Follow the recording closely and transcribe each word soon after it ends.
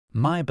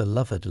My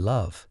beloved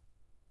love,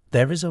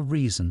 there is a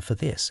reason for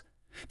this.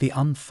 The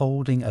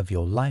unfolding of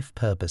your life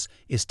purpose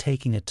is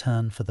taking a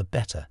turn for the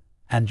better,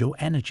 and your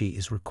energy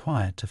is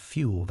required to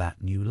fuel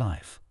that new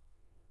life.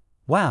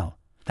 Wow,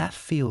 that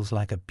feels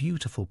like a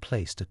beautiful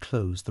place to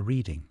close the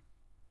reading.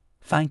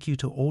 Thank you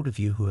to all of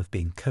you who have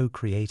been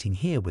co-creating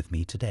here with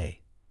me today.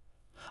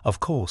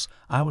 Of course,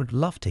 I would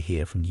love to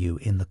hear from you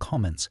in the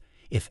comments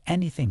if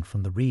anything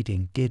from the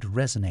reading did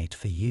resonate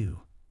for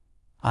you.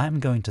 I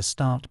am going to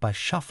start by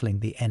shuffling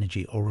the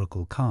Energy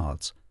Oracle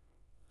cards.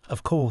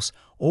 Of course,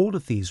 all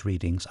of these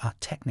readings are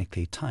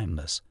technically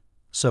timeless,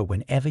 so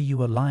whenever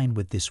you align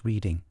with this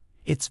reading,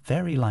 it's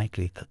very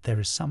likely that there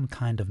is some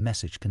kind of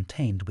message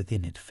contained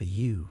within it for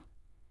you.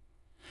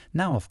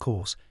 Now, of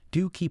course,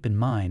 do keep in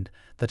mind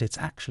that it's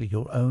actually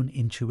your own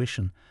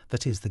intuition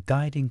that is the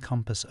guiding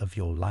compass of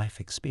your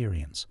life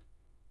experience.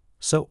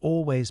 So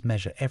always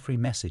measure every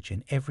message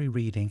in every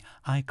reading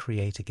I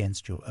create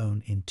against your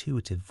own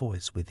intuitive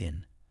voice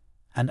within,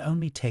 and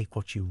only take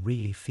what you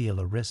really feel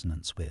a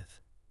resonance with.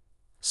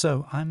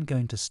 So I'm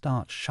going to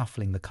start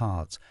shuffling the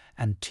cards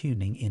and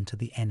tuning into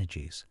the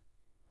energies.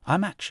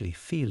 I'm actually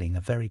feeling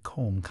a very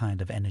calm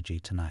kind of energy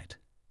tonight.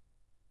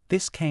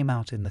 This came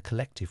out in the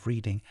collective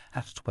reading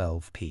at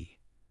 12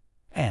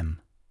 p.m.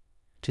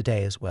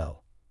 today as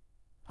well.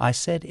 I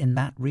said in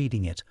that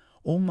reading it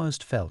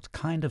almost felt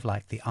kind of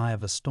like the eye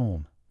of a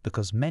storm,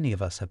 because many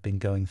of us have been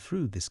going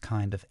through this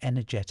kind of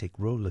energetic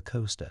roller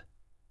coaster.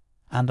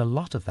 And a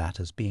lot of that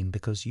has been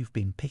because you've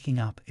been picking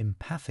up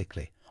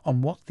empathically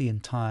on what the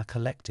entire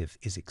collective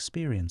is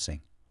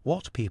experiencing,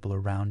 what people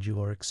around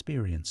you are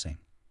experiencing.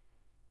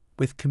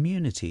 With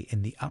community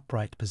in the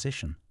upright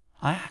position,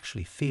 I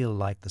actually feel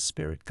like the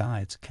spirit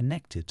guides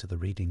connected to the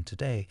reading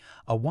today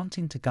are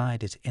wanting to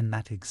guide it in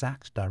that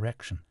exact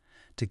direction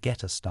to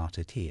get us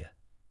started here.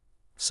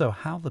 So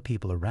how the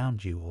people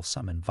around you or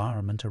some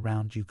environment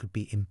around you could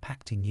be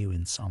impacting you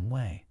in some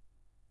way.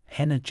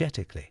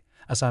 Energetically,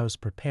 as I was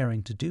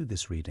preparing to do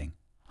this reading,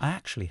 I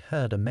actually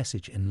heard a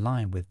message in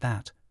line with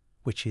that,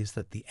 which is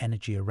that the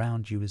energy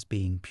around you is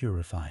being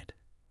purified.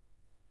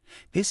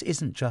 This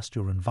isn't just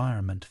your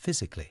environment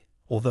physically,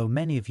 although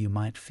many of you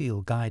might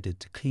feel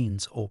guided to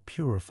cleanse or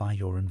purify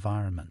your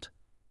environment.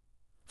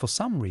 For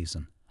some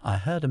reason, I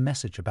heard a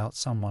message about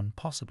someone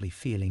possibly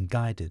feeling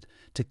guided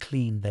to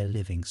clean their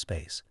living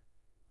space.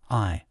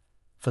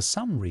 For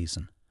some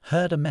reason,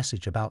 heard a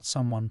message about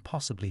someone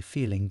possibly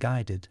feeling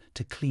guided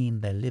to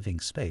clean their living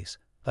space,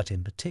 but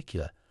in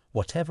particular,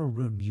 whatever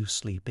room you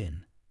sleep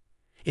in.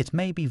 It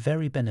may be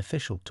very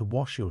beneficial to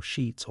wash your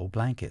sheets or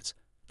blankets,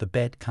 the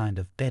bed kind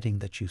of bedding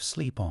that you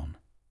sleep on.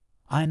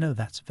 I know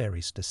that's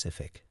very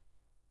specific.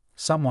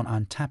 Someone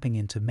I'm tapping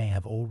into may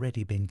have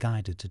already been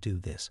guided to do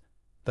this,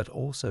 but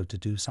also to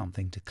do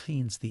something to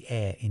cleanse the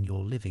air in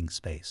your living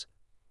space.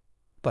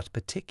 But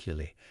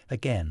particularly,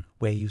 again,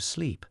 where you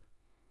sleep.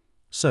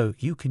 So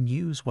you can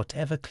use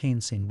whatever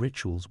cleansing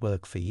rituals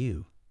work for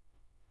you.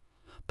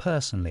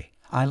 Personally,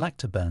 I like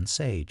to burn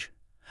sage,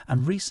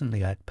 and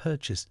recently I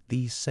purchased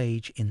these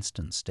sage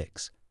instant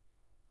sticks.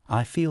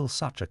 I feel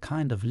such a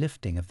kind of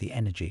lifting of the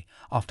energy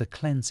after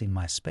cleansing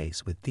my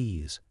space with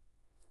these.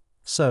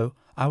 So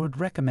I would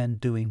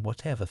recommend doing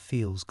whatever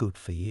feels good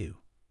for you.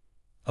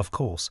 Of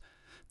course,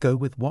 go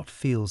with what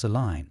feels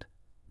aligned,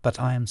 but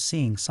I am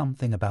seeing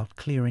something about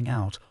clearing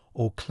out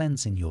or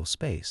cleansing your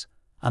space,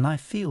 and I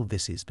feel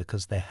this is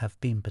because there have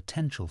been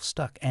potential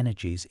stuck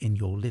energies in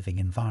your living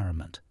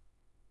environment.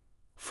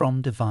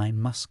 From Divine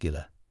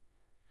Muscular.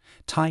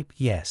 Type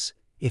yes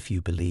if you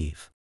believe.